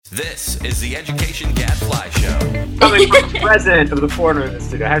This is the Education Gadfly Show. Coming from the president of the Foreigner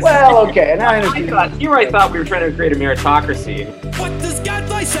Institute. Well, okay, and I understand. You right thought we were trying to create a meritocracy. What does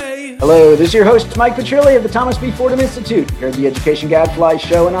Gadfly say? Hello, this is your host, Mike Petrilli of the Thomas B. Fordham Institute, here at the Education Gadfly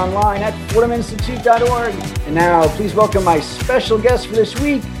Show and online at fordhaminstitute.org. And now, please welcome my special guest for this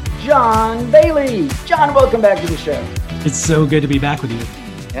week, John Bailey. John, welcome back to the show. It's so good to be back with you.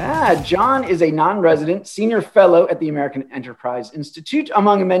 Yeah, John is a non-resident senior fellow at the American Enterprise Institute,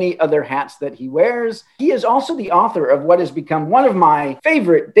 among many other hats that he wears. He is also the author of what has become one of my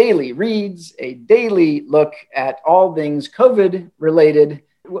favorite daily reads, a daily look at all things COVID-related.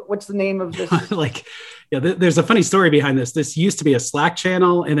 What's the name of this? There's a funny story behind this. This used to be a Slack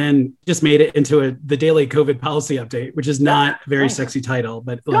channel and then just made it into the daily COVID policy update, which is not a very sexy title.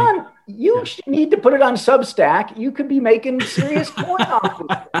 But John, you need to put it on Substack. You could be making serious coin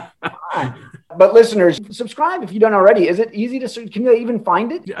off this. But listeners, subscribe if you don't already. Is it easy to, can you even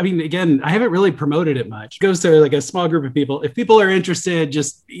find it? I mean, again, I haven't really promoted it much. It goes to like a small group of people. If people are interested,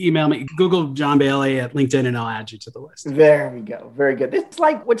 just email me, Google John Bailey at LinkedIn, and I'll add you to the list. There we go. Very good. It's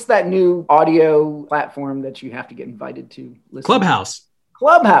like, what's that new audio platform that you have to get invited to listen Clubhouse.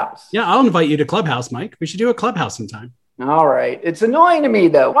 Clubhouse. Yeah, I'll invite you to Clubhouse, Mike. We should do a Clubhouse sometime. All right. It's annoying to me,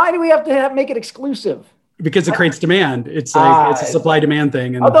 though. Why do we have to make it exclusive? Because it creates demand. It's like it's a supply demand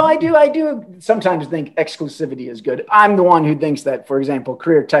thing. And although I do sometimes think exclusivity is good. I'm the one who thinks that, for example,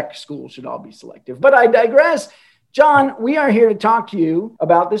 career tech schools should all be selective. But I digress. John, we are here to talk to you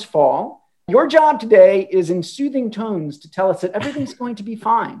about this fall. Your job today is in soothing tones to tell us that everything's going to be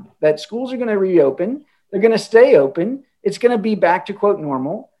fine, that schools are going to reopen, they're going to stay open, it's going to be back to, quote,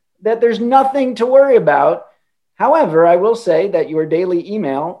 normal, that there's nothing to worry about. However, I will say that your daily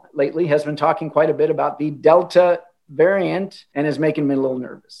email lately has been talking quite a bit about the Delta variant and is making me a little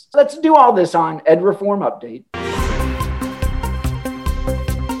nervous. Let's do all this on Ed Reform Update.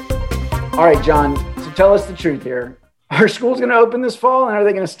 All right, John, so tell us the truth here. Are schools going to open this fall and are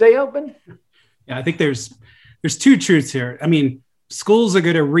they going to stay open? Yeah, I think there's two truths here. I mean, schools are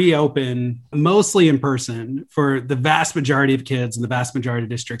going to reopen mostly in person for the vast majority of kids in the vast majority of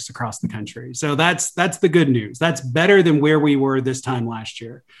districts across the country. So that's the good news. That's better than where we were this time last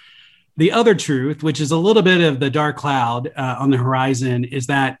year. The other truth, which is a little bit of the dark cloud on the horizon, is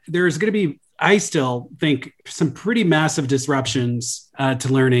that there's going to be, I still think, some pretty massive disruptions to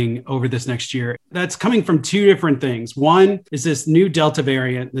learning over this next year. That's coming from two different things. One is this new Delta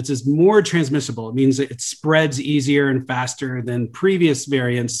variant that is more transmissible. It means that it spreads easier and faster than previous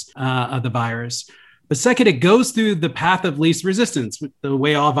variants of the virus. But second, it goes through the path of least resistance, the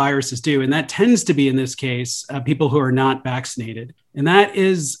way all viruses do. And that tends to be, in this case, people who are not vaccinated. And that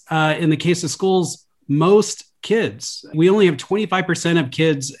is, in the case of schools, most kids. We only have 25% of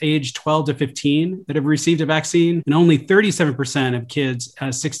kids aged 12 to 15 that have received a vaccine, and only 37% of kids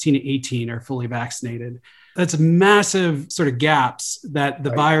 16 to 18 are fully vaccinated. That's massive sort of gaps that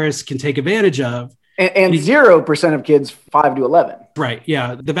the virus can take advantage of. And 0% of kids 5 to 11. Right.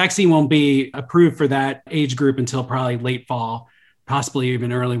 Yeah. The vaccine won't be approved for that age group until probably late fall, possibly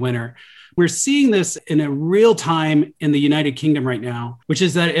even early winter. We're seeing this in a real time in the United Kingdom right now, which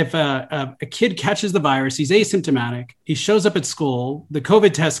is that if a kid catches the virus, he's asymptomatic, he shows up at school, the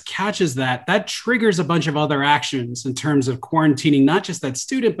COVID test catches that triggers a bunch of other actions in terms of quarantining, not just that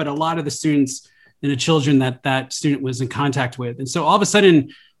student, but a lot of the students and the children that student was in contact with. And so all of a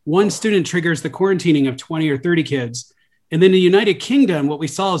sudden, one student triggers the quarantining of 20 or 30 kids. And then in the United Kingdom, what we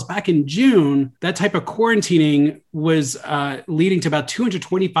saw is back in June, that type of quarantining was leading to about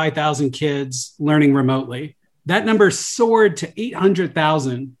 225,000 kids learning remotely. That number soared to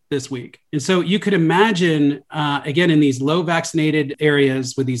 800,000 this week. And so you could imagine, again, in these low vaccinated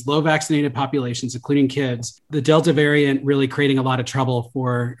areas with these low vaccinated populations, including kids, the Delta variant really creating a lot of trouble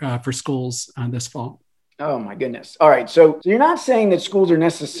for schools this fall. Oh, my goodness. All right. So you're not saying that schools are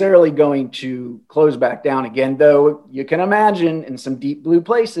necessarily going to close back down again, though you can imagine in some deep blue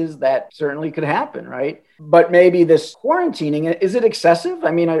places that certainly could happen, right? But maybe this quarantining, is it excessive?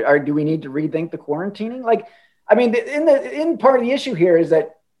 I mean, do we need to rethink the quarantining? In part of the issue here is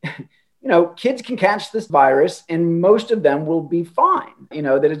that, kids can catch this virus and most of them will be fine,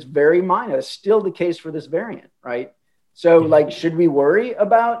 that it's very minor. It's still the case for this variant, right? So, should we worry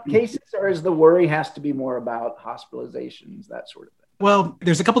about cases, or is the worry has to be more about hospitalizations, that sort of thing? Well,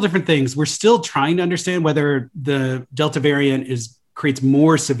 there's a couple different things. We're still trying to understand whether the Delta variant creates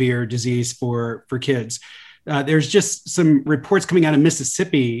more severe disease for kids. There's just some reports coming out of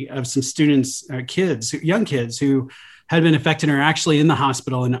Mississippi of some students, young kids who had been affected and are actually in the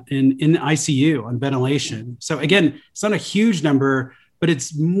hospital in ICU on ventilation. So again, it's not a huge number, but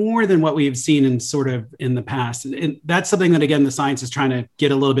it's more than what we've seen in the past. And that's something that, again, the science is trying to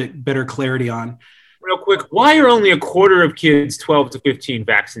get a little bit better clarity on. Real quick, why are only a quarter of kids 12 to 15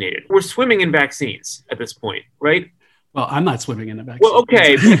 vaccinated? We're swimming in vaccines at this point, right? Well, I'm not swimming in a vaccine. Well,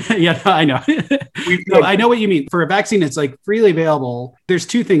 okay. Yeah, I know. No, I know what you mean. For a vaccine, it's like freely available. There's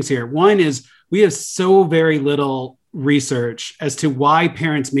two things here. One is we have so very little research as to why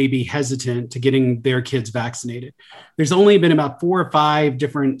parents may be hesitant to getting their kids vaccinated. There's only been about 4 or 5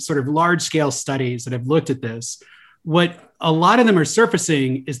 different sort of large scale studies that have looked at this. What a lot of them are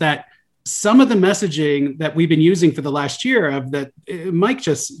surfacing is that some of the messaging that we've been using for the last year of that Mike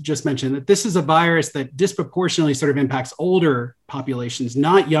just mentioned, that this is a virus that disproportionately sort of impacts older populations,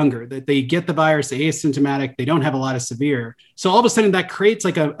 not younger, that they get the virus, they're asymptomatic, they don't have a lot of severe. So all of a sudden that creates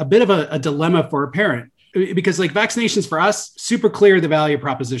like a bit of a dilemma for a parent, because like vaccinations for us, super clear the value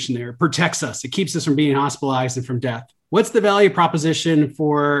proposition there. It protects us. It keeps us from being hospitalized and from death. What's the value proposition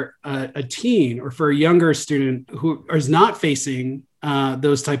for a teen or for a younger student who is not facing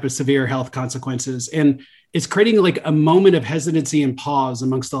those type of severe health consequences? And it's creating like a moment of hesitancy and pause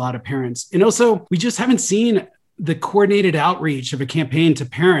amongst a lot of parents. And also, we just haven't seen the coordinated outreach of a campaign to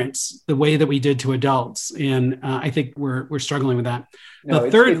parents the way that we did to adults. And I think we're struggling with that. No,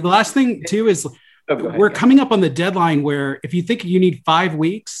 the last thing too is we're coming up on the deadline where if you think you need 5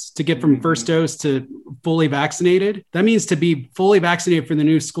 weeks to get from first dose to fully vaccinated, that means to be fully vaccinated for the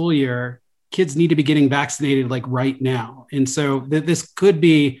new school year, kids need to be getting vaccinated like right now. And so this could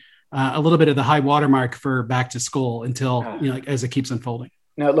be a little bit of the high watermark for back to school until, like, as it keeps unfolding.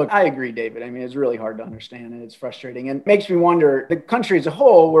 No, look, I agree, David. I mean, it's really hard to understand and it's frustrating and makes me wonder, the country as a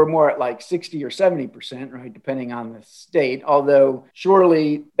whole, we're more at like 60 or 70%, right? Depending on the state, although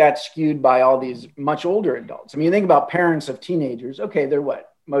surely that's skewed by all these much older adults. I mean, you think about parents of teenagers, okay, they're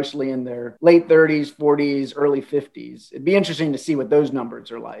what? Mostly in their late 30s, 40s, early 50s. It'd be interesting to see what those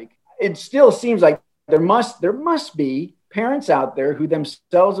numbers are like. It still seems like there must be parents out there who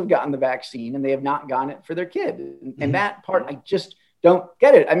themselves have gotten the vaccine and they have not gotten it for their kid. And that part, I just don't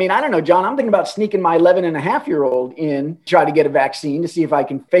get it. I mean, I don't know, John, I'm thinking about sneaking my 11-and-a-half-year-old in, try to get a vaccine to see if I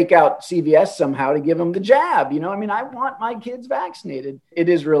can fake out CVS somehow to give them the jab. You know, I mean, I want my kids vaccinated. It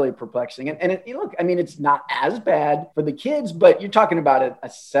is really perplexing. And look, I mean, it's not as bad for the kids, but you're talking about a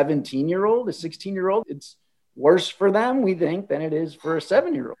 17-year-old, a 16-year-old. It's worse for them, we think, than it is for a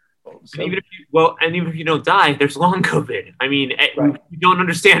 7-year-old. So, even if you don't die, there's long COVID. I mean, you don't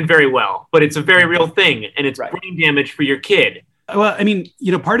understand very well, but it's a very real thing, and it's brain damage for your kid. Well, I mean,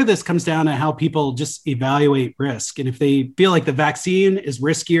 part of this comes down to how people just evaluate risk. And if they feel like the vaccine is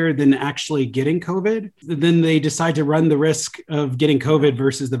riskier than actually getting COVID, then they decide to run the risk of getting COVID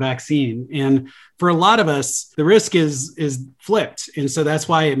versus the vaccine. And for a lot of us, the risk is flipped. And so that's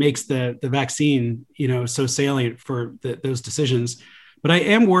why it makes the vaccine, so salient for those decisions. But I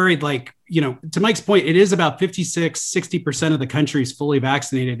am worried, to Mike's point, it is about 60% of the country is fully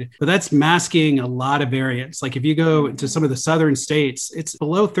vaccinated, but that's masking a lot of variants. Like if you go to some of the southern states, it's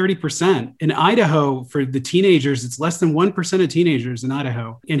below 30%. In Idaho, for the teenagers, it's less than 1% of teenagers in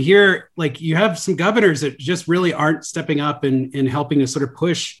Idaho. And here, you have some governors that just really aren't stepping up and helping to sort of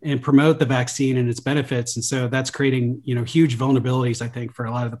push and promote the vaccine and its benefits. And so that's creating, huge vulnerabilities, I think, for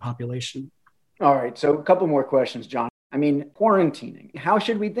a lot of the population. All right. So a couple more questions, John. I mean, quarantining, how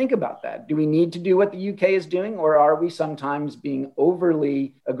should we think about that? Do we need to do what the UK is doing, or are we sometimes being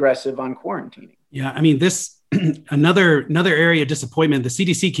overly aggressive on quarantining? Yeah, I mean, this another area of disappointment. The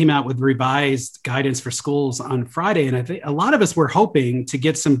CDC came out with revised guidance for schools on Friday, and I think a lot of us were hoping to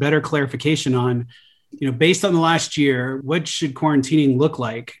get some better clarification on, based on the last year, what should quarantining look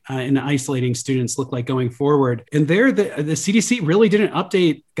like and isolating students look like going forward? And there, the CDC really didn't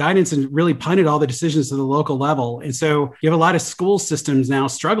update guidance and really punted all the decisions to the local level. And so you have a lot of school systems now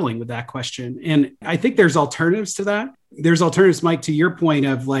struggling with that question. And I think there's alternatives to that. There's alternatives, Mike, to your point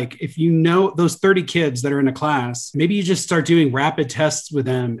of if those 30 kids that are in a class, maybe you just start doing rapid tests with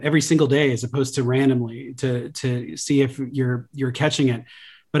them every single day as opposed to randomly to see if you're catching it.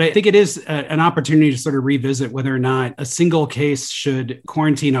 But I think it is an opportunity to sort of revisit whether or not a single case should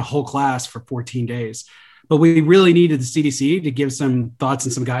quarantine a whole class for 14 days. But we really needed the CDC to give some thoughts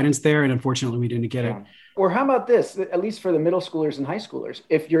and some guidance there. And unfortunately, we didn't get it. Or how about this, at least for the middle schoolers and high schoolers,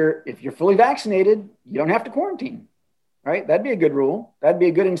 if you're fully vaccinated, you don't have to quarantine, right? That'd be a good rule. That'd be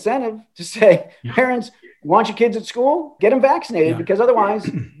a good incentive to say, parents, you want your kids at school, get them vaccinated, because otherwise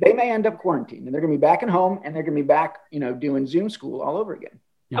they may end up quarantined and they're going to be back at home and they're going to be back, doing Zoom school all over again.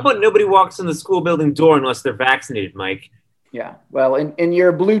 How about nobody walks in the school building door unless they're vaccinated, Mike? Yeah. Well, in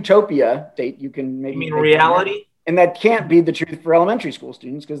your Bluetopia state, you can maybe... You mean reality? And that can't be the truth for elementary school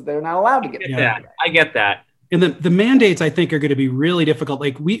students because they're not allowed to get that. I get that. And the mandates, I think, are going to be really difficult.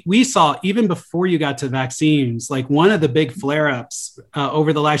 Like we saw even before you got to vaccines, like one of the big flare-ups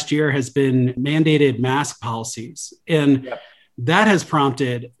over the last year has been mandated mask policies. And that has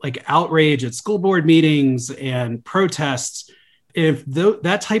prompted like outrage at school board meetings and protests. If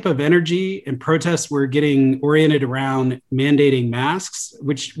that type of energy and protests were getting oriented around mandating masks,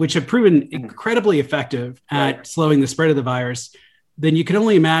 which have proven incredibly effective at slowing the spread of the virus, then you can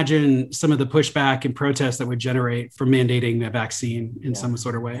only imagine some of the pushback and protests that would generate from mandating the vaccine in some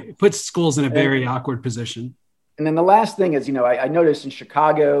sort of way. It puts schools in a very awkward position. And then the last thing is, I noticed in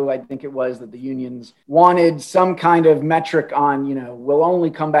Chicago, I think it was that the unions wanted some kind of metric on, we'll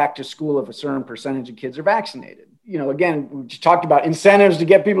only come back to school if a certain percentage of kids are vaccinated. Again, we just talked about incentives to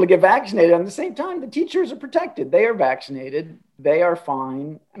get people to get vaccinated. At the same time, the teachers are protected. They are vaccinated. They are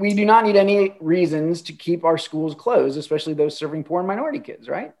fine. We do not need any reasons to keep our schools closed, especially those serving poor and minority kids,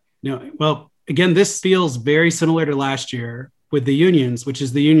 right? No. Well, again, this feels very similar to last year with the unions, which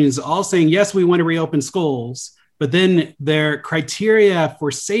is the unions all saying, yes, we want to reopen schools. But then their criteria for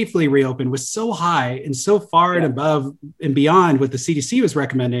safely reopen was so high and so far and above and beyond what the CDC was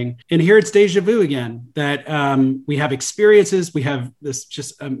recommending. And here it's deja vu again, that we have experiences. We have this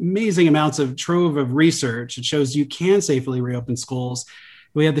just amazing amounts of trove of research. It shows you can safely reopen schools.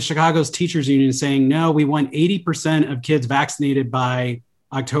 We had the Chicago's teachers union saying, no, we want 80% of kids vaccinated by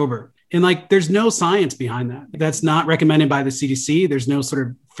October. And like, there's no science behind that. That's not recommended by the CDC. There's no sort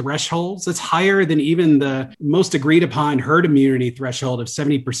of thresholds. It's higher than even the most agreed upon herd immunity threshold of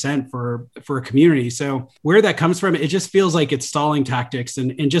 70% for a community. So where that comes from, it just feels like it's stalling tactics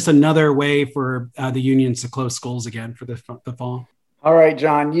and just another way for the unions to close schools again for the fall. All right,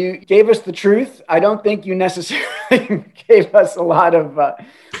 John, you gave us the truth. I don't think you necessarily gave us a lot of,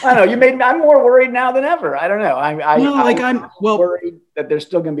 I'm more worried now than ever. I don't know. I'm worried that there's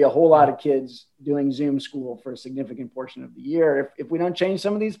still going to be a whole lot of kids doing Zoom school for a significant portion of the year if we don't change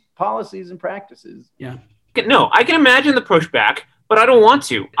some of these policies and practices. Yeah. No, I can imagine the pushback, but I don't want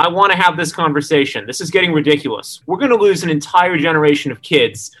to. I want to have this conversation. This is getting ridiculous. We're going to lose an entire generation of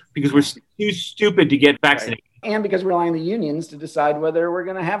kids because we're too stupid to get vaccinated. Right. And because we're relying on the unions to decide whether we're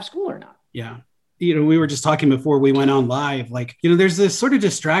going to have school or not. Yeah. We were just talking before we went on live, there's this sort of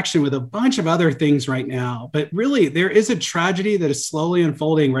distraction with a bunch of other things right now, but really there is a tragedy that is slowly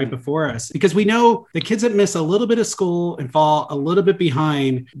unfolding right before us because we know the kids that miss a little bit of school and fall a little bit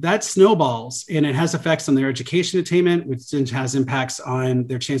behind, that snowballs and it has effects on their education attainment, which then has impacts on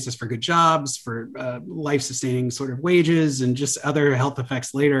their chances for good jobs, for life-sustaining sort of wages and just other health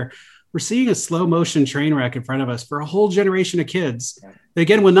effects later. We're seeing a slow motion train wreck in front of us for a whole generation of kids that,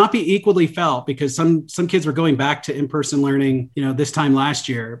 again, will not be equally felt because some kids were going back to in-person learning, this time last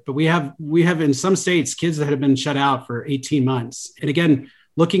year. But we have in some states kids that have been shut out for 18 months. And again,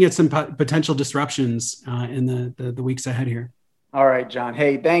 looking at some potential disruptions in the weeks ahead here. All right, John.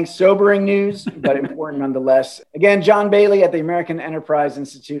 Hey, thanks. Sobering news, but important nonetheless. Again, John Bailey at the American Enterprise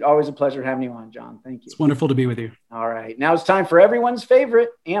Institute. Always a pleasure having you on, John. Thank you. It's wonderful to be with you. All right. Now it's time for everyone's favorite,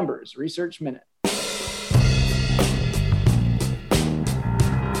 Amber's Research Minute.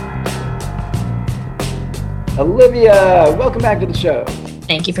 Olivia, welcome back to the show.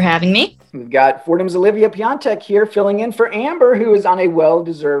 Thank you for having me. We've got Fordham's Olivia Piontek here filling in for Amber, who is on a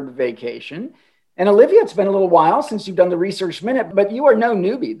well-deserved vacation. And Olivia, it's been a little while since you've done the Research Minute, but you are no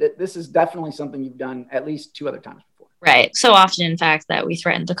newbie. This is definitely something you've done at least 2 other times before. Right. So often, in fact, that we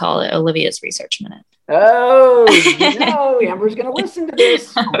threaten to call it Olivia's Research Minute. Oh, Amber's going to listen to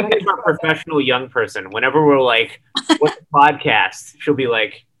this. I'm a professional young person. Whenever we're like, what's a podcast? She'll be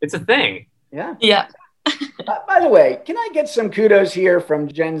like, it's a thing. Yeah. Yeah. By the way, can I get some kudos here from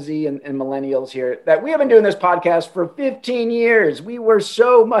Gen Z and millennials here that we have been doing this podcast for 15 years. We were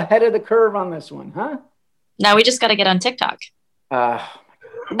so ahead of the curve on this one, huh? Now we just got to get on TikTok.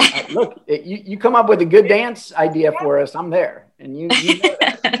 Look, you come up with a good dance idea for us. I'm there. And you know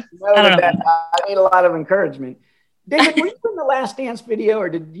that. I need a lot of encouragement. David, were you in the Last Dance video or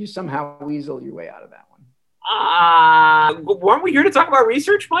did you somehow weasel your way out of that one? Weren't we here to talk about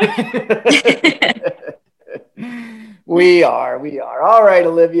research, Mike? We are. All right,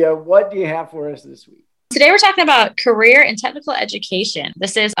 Olivia, what do you have for us this week? Today, we're talking about career and technical education.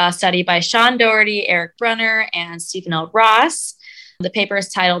 This is a study by Sean Doherty, Eric Brunner, and Stephen L. Ross. The paper is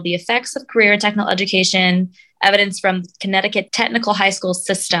titled The Effects of Career and Technical Education, Evidence from Connecticut Technical High School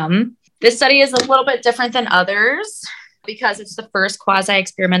System. This study is a little bit different than others because it's the first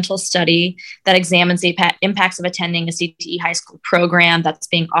quasi-experimental study that examines the impacts of attending a CTE high school program that's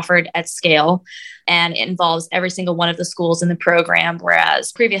being offered at scale. And it involves every single one of the schools in the program,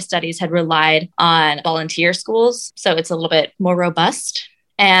 whereas previous studies had relied on volunteer schools. So it's a little bit more robust.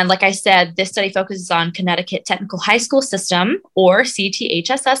 And like I said, this study focuses on Connecticut Technical High School System, or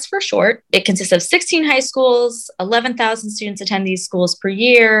CTHSS for short. It consists of 16 high schools, 11,000 students attend these schools per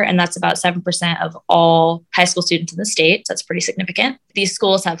year, and that's about 7% of all high school students in the state. So that's pretty significant. These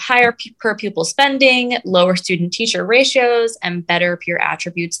schools have higher per pupil spending, lower student-teacher ratios, and better peer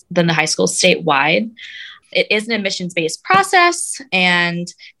attributes than the high schools statewide. It is an admissions-based process, and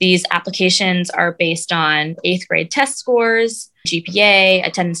these applications are based on 8th grade test scores, GPA,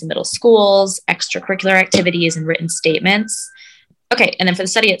 attendance in middle schools, extracurricular activities, and written statements. Okay, and then for the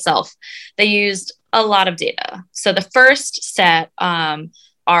study itself, they used a lot of data. So the first set are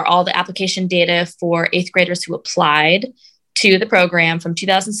all the application data for 8th graders who applied to the program from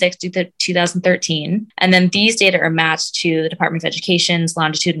 2006 to 2013. And then these data are matched to the Department of Education's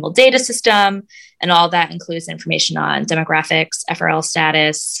longitudinal data system. And all that includes information on demographics, FRL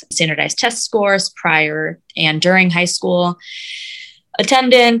status, standardized test scores prior and during high school,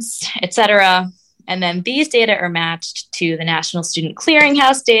 attendance, etc. And then these data are matched to the National Student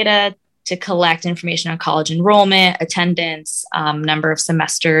Clearinghouse data to collect information on college enrollment, attendance, number of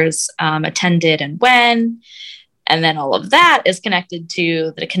semesters attended and when. And then all of that is connected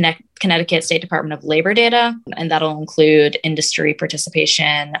to the Connecticut State Department of Labor data, and that'll include industry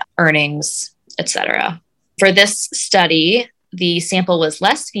participation, earnings, etc. For this study, the sample was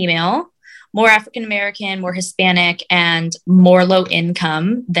less female, more African American, more Hispanic, and more low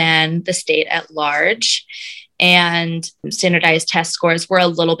income than the state at large. And standardized test scores were a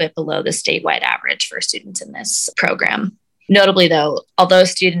little bit below the statewide average for students in this program. Notably, though, although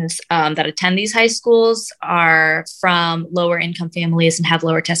students that attend these high schools are from lower income families and have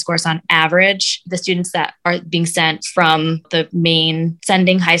lower test scores on average, the students that are being sent from the main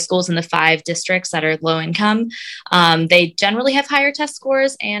sending high schools in the 5 districts that are low income, they generally have higher test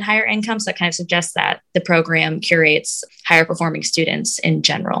scores and higher income. So that kind of suggests that the program curates higher performing students in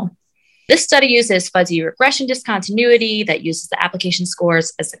general. This study uses fuzzy regression discontinuity that uses the application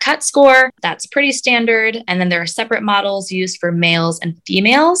scores as the cut score. That's pretty standard. And then there are separate models used for males and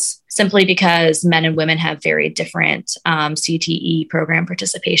females, simply because men and women have very different CTE program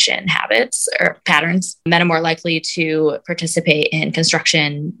participation habits or patterns. Men are more likely to participate in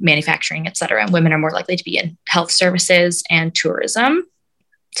construction, manufacturing, et cetera, and women are more likely to be in health services and tourism.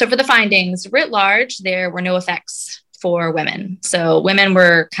 So for the findings, writ large, there were no effects for women. So women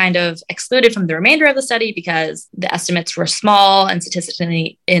were kind of excluded from the remainder of the study because the estimates were small and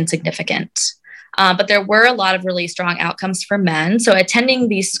statistically insignificant. But there were a lot of really strong outcomes for men. So attending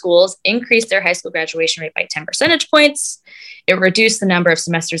these schools increased their high school graduation rate by 10 percentage points. It reduced the number of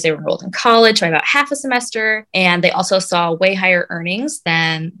semesters they were enrolled in college by about half a semester. And they also saw way higher earnings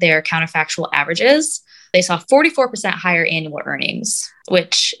than their counterfactual averages. They saw 44% higher annual earnings,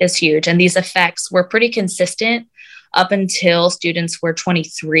 which is huge. And these effects were pretty consistent up until students were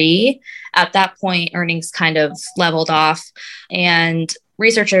 23. At that point, earnings kind of leveled off. And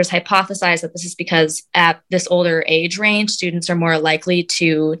researchers hypothesize that this is because at this older age range, students are more likely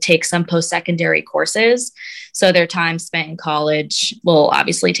to take some post-secondary courses. So their time spent in college will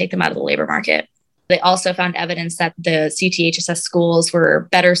obviously take them out of the labor market. They also found evidence that the CTHSS schools were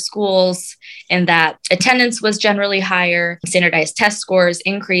better schools and that attendance was generally higher. Standardized test scores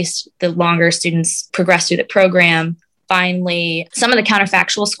increased the longer students progressed through the program. Finally, some of the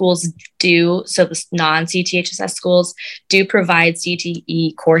counterfactual schools do, so the non-CTHSS schools do provide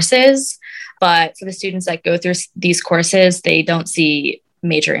CTE courses, but for the students that go through these courses, they don't see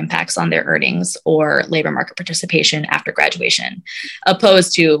major impacts on their earnings or labor market participation after graduation,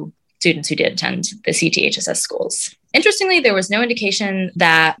 opposed to students who did attend the CTHSS schools. Interestingly, there was no indication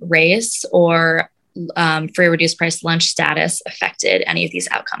that race or free reduced price lunch status affected any of these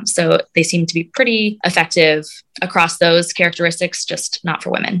outcomes. So they seem to be pretty effective across those characteristics, just not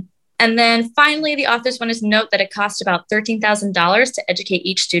for women. And then finally, the authors wanted to note that it costs about $13,000 to educate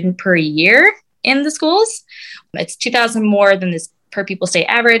each student per year in the schools. It's $2,000 more than this per pupil state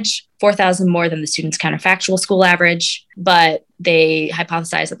average, $4,000 more than the student's counterfactual school average, but they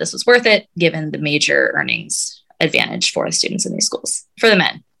hypothesized that this was worth it given the major earnings advantage for the students in these schools. For the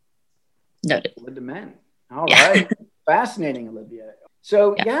men, noted. With the men. All right. Fascinating, Olivia.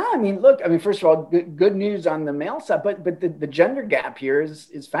 So, I mean, look, first of all, good news on the male side, but the gender gap here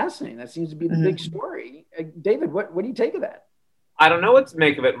is fascinating. That seems to be the big story. David, what do you take of that? I don't know what to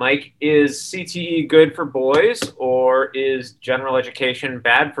make of it, Mike. Is CTE good for boys or is general education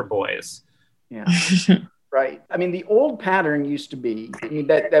bad for boys? Yeah, right. I mean, the old pattern used to be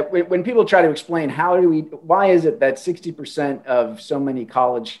that when people try to explain why is it that 60% of so many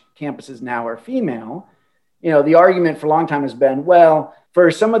college campuses now are female, the argument for a long time has been, well, for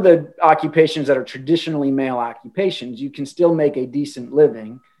some of the occupations that are traditionally male occupations, you can still make a decent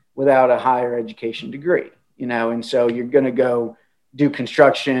living without a higher education degree, and so you're going to go do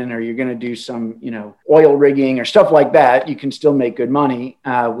construction, or you're going to do some, oil rigging or stuff like that. You can still make good money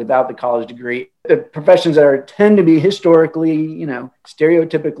without the college degree. The professions that tend to be historically,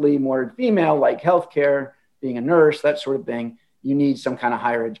 stereotypically more female, like healthcare, being a nurse, that sort of thing, you need some kind of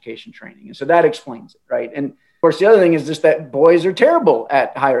higher education training. And so that explains it, right? And of course, the other thing is just that boys are terrible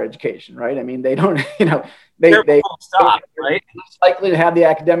at higher education, right? I mean, they don't, they stop, right? Less likely to have the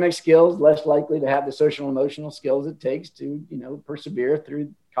academic skills, less likely to have the social and emotional skills it takes to, persevere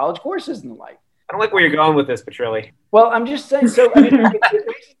through college courses and the like. I don't like where you're going with this, Petrilli. Well, I'm just saying, so it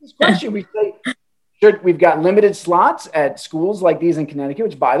raises this question. We say, we've got limited slots at schools like these in Connecticut,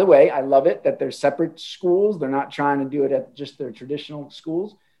 which, by the way, I love it that they're separate schools. They're not trying to do it at just their traditional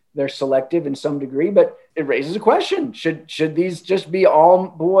schools. They're selective in some degree, but it raises a question. Should these just be all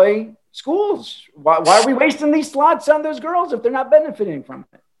boy schools? Why are we wasting these slots on those girls if they're not benefiting from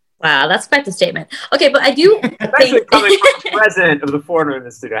it? Wow, that's quite the statement. Okay, but I do Especially coming from the president of the Foreigner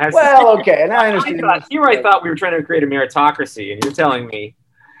Institute. Well, okay, and I understand. I thought we were trying to create a meritocracy, and you're telling me.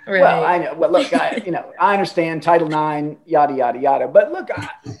 Right. Well, I know. Well, look, I understand Title IX, yada, yada, yada. But look,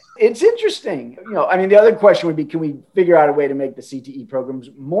 it's interesting. The other question would be, can we figure out a way to make the CTE programs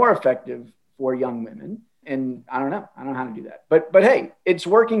more effective for young women? And I don't know how to do that. But hey, it's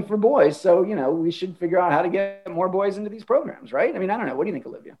working for boys. So, we should figure out how to get more boys into these programs, right? I don't know. What do you think,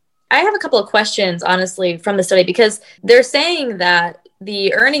 Olivia? I have a couple of questions, honestly, from the study, because they're saying that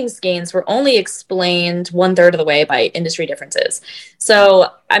the earnings gains were only explained 1/3 of the way by industry differences. So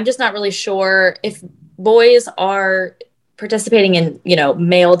I'm just not really sure if boys are participating in,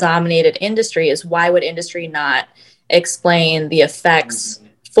 male-dominated industries, why would industry not explain the effects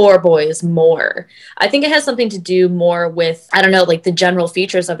for boys more? I think it has something to do more with, like the general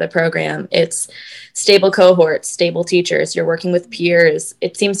features of the program. It's stable cohorts, stable teachers, you're working with peers.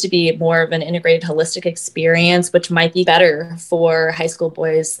 It seems to be more of an integrated, holistic experience, which might be better for high school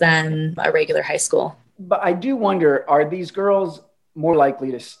boys than a regular high school. But I do wonder, are these girls more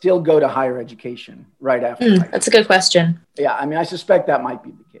likely to still go to higher education right after? That's a good question. Yeah, I suspect that might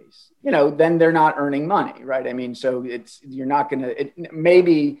be the case. Then they're not earning money, right? so you're not going to,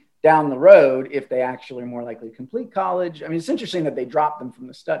 maybe down the road, if they actually are more likely to complete college. It's interesting that they dropped them from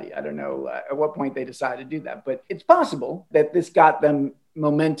the study. I don't know at what point they decided to do that, but it's possible that this got them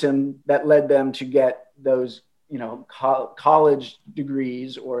momentum that led them to get those, college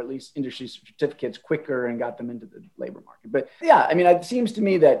degrees, or at least industry certificates quicker, and got them into the labor market. But yeah, it seems to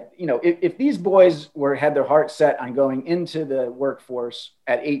me that, if these boys had their heart set on going into the workforce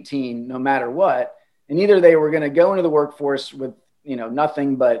at 18, no matter what, and either they were going to go into the workforce with,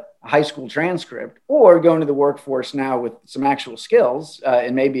 nothing but a high school transcript, or go into the workforce now with some actual skills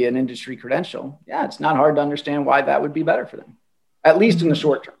and maybe an industry credential, yeah, it's not hard to understand why that would be better for them, at least in the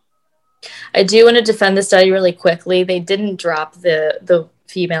short term. I do want to defend the study really quickly. They didn't drop the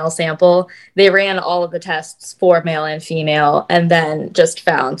female sample. They ran all of the tests for male and female, and then just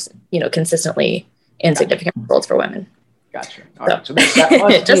found, consistently insignificant results for women. Gotcha. All right. So that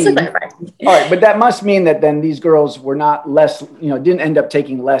must just mean, to clarify. All right, but that must mean that then these girls were not less, didn't end up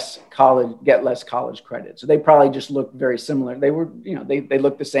taking less college credit. So they probably just looked very similar. They were, they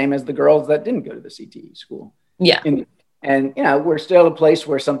looked the same as the girls that didn't go to the CTE school. Yeah. And we're still at a place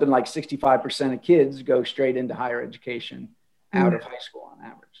where something like 65% of kids go straight into higher education out of high school on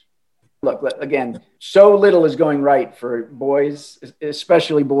average. Look, again, so little is going right for boys,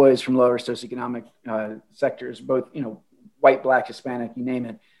 especially boys from lower socioeconomic sectors, both, white, Black, Hispanic, you name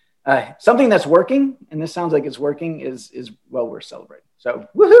it. Something that's working, and this sounds like it's working, is well worth celebrating. So,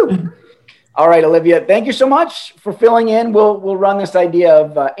 woohoo! All right, Olivia, thank you so much for filling in. We'll run this idea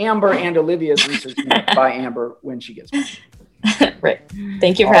of Amber and Olivia's research by Amber when she gets back. Right.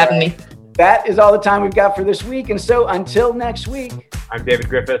 Thank you for having me. That is all the time we've got for this week. And so until next week, I'm David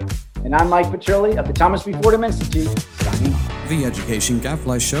Griffith. And I'm Mike Petrilli of the Thomas B. Fordham Institute, signing off. The Education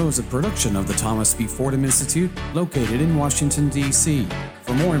Gadfly Show is a production of the Thomas B. Fordham Institute, located in Washington, D.C.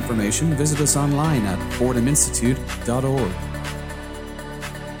 For more information, visit us online at fordhaminstitute.org.